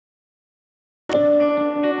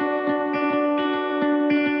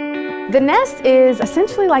The Nest is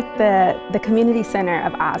essentially like the community center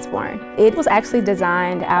of Osborne. It was actually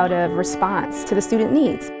designed out of response to the student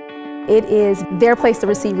needs. It is their place to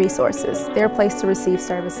receive resources, their place to receive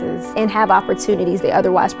services, and have opportunities they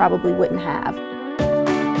otherwise probably wouldn't have.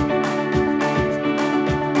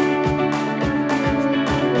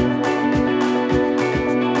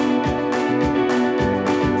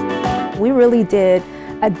 We really did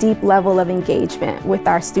a deep level of engagement with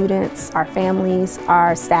our students, our families,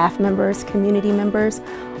 our staff members, community members,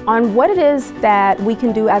 on what it is that we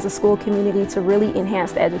can do as a school community to really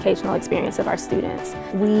enhance the educational experience of our students.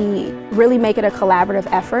 We really make it a collaborative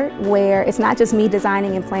effort where it's not just me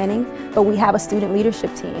designing and planning, but we have a student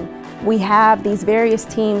leadership team. We have these various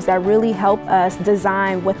teams that really help us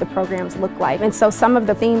design what the programs look like. And so some of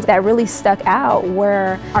the themes that really stuck out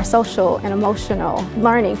were our social and emotional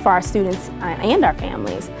learning for our students and our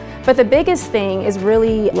families. But the biggest thing is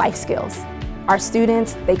really life skills. Our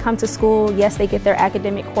students, they come to school, yes, they get their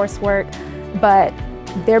academic coursework, but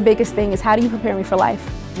their biggest thing is, how do you prepare me for life?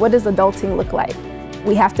 What does adulting look like?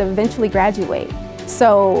 We have to eventually graduate.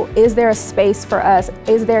 So is there a space for us?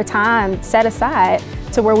 Is there time set aside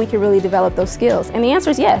to where we can really develop those skills? And the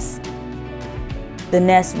answer is yes. The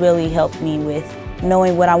Nest really helped me with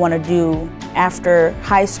knowing what I want to do after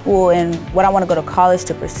high school and what I want to go to college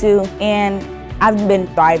to pursue, and I've been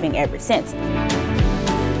thriving ever since.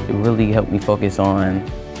 It really helped me focus on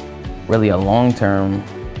really a long-term,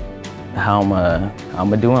 how I'm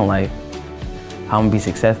gonna do in life, how I'm gonna be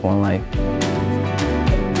successful in life.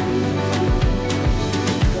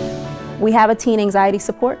 We have a teen anxiety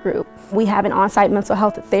support group. We have an on-site mental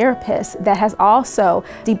health therapist that has also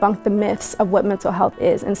debunked the myths of what mental health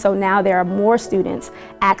is. And so now there are more students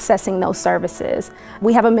accessing those services.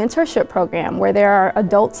 We have a mentorship program where there are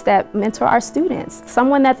adults that mentor our students,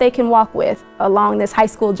 someone that they can walk with along this high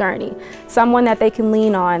school journey, someone that they can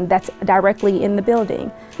lean on that's directly in the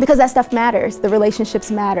building. Because that stuff matters, the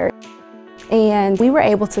relationships matter. And we were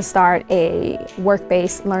able to start a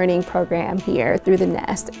work-based learning program here through the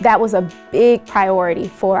Nest. That was a big priority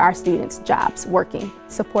for our students' jobs, working,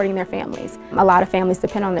 supporting their families. A lot of families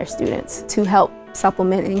depend on their students to help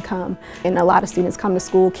supplement income. And a lot of students come to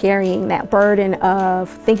school carrying that burden of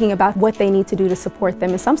thinking about what they need to do to support them.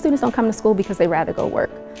 And some students don't come to school because they'd rather go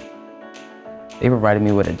work. They provided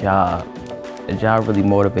me with a job. The job really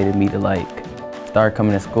motivated me to start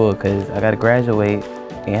coming to school, because I gotta graduate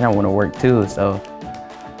and I want to work too, so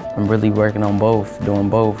I'm really working on both, doing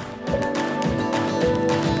both.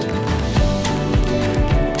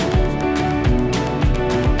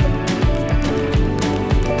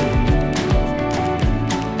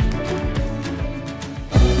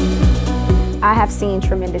 I have seen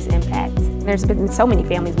tremendous impact. There's been so many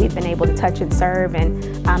families we've been able to touch and serve, and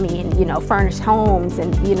furnish homes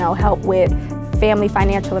and, help with family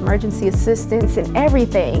financial emergency assistance and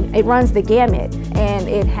everything. It runs the gamut, and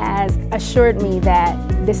it has assured me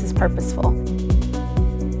that this is purposeful.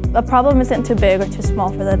 A problem isn't too big or too small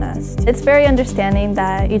for the Nest. It's very understanding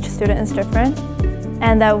that each student is different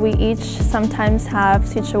and that we each sometimes have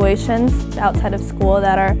situations outside of school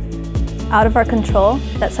that are out of our control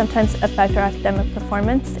that sometimes affect our academic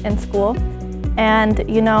performance in school. And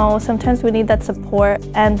sometimes we need that support,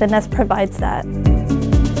 and the Nest provides that.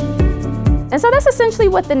 And so that's essentially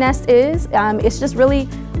what the Nest is. It's just really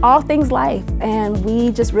all things life, and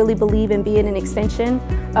we just really believe in being an extension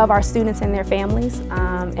of our students and their families,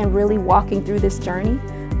 and really walking through this journey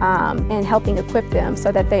and helping equip them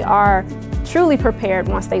so that they are truly prepared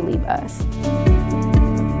once they leave us.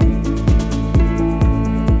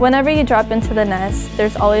 Whenever you drop into the Nest,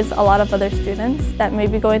 there's always a lot of other students that may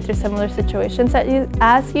be going through similar situations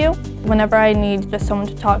as you. Whenever I need just someone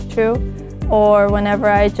to talk to, or whenever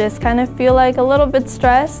I just kind of feel like a little bit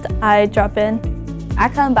stressed, I drop in. I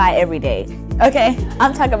come by every day, okay?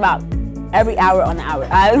 I'm talking about every hour on the hour.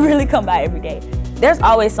 I really come by every day. There's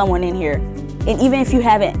always someone in here. And even if you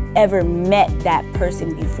haven't ever met that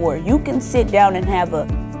person before, you can sit down and have a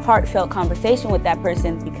heartfelt conversation with that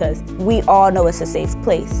person, because we all know it's a safe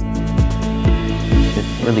place.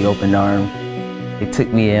 Just really open arm. They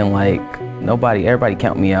took me in everybody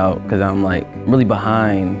count me out, because I'm really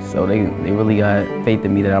behind, so they really got faith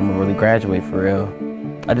in me that I'm gonna really graduate for real.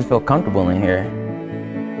 I just feel comfortable in here.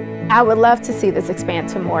 I would love to see this expand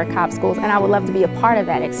to more Cobb schools, and I would love to be a part of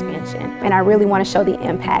that expansion. And I really want to show the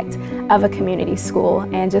impact of a community school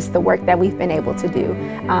and just the work that we've been able to do,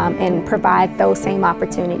 and provide those same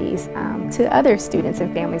opportunities to other students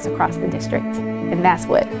and families across the district. And that's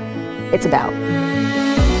what it's about.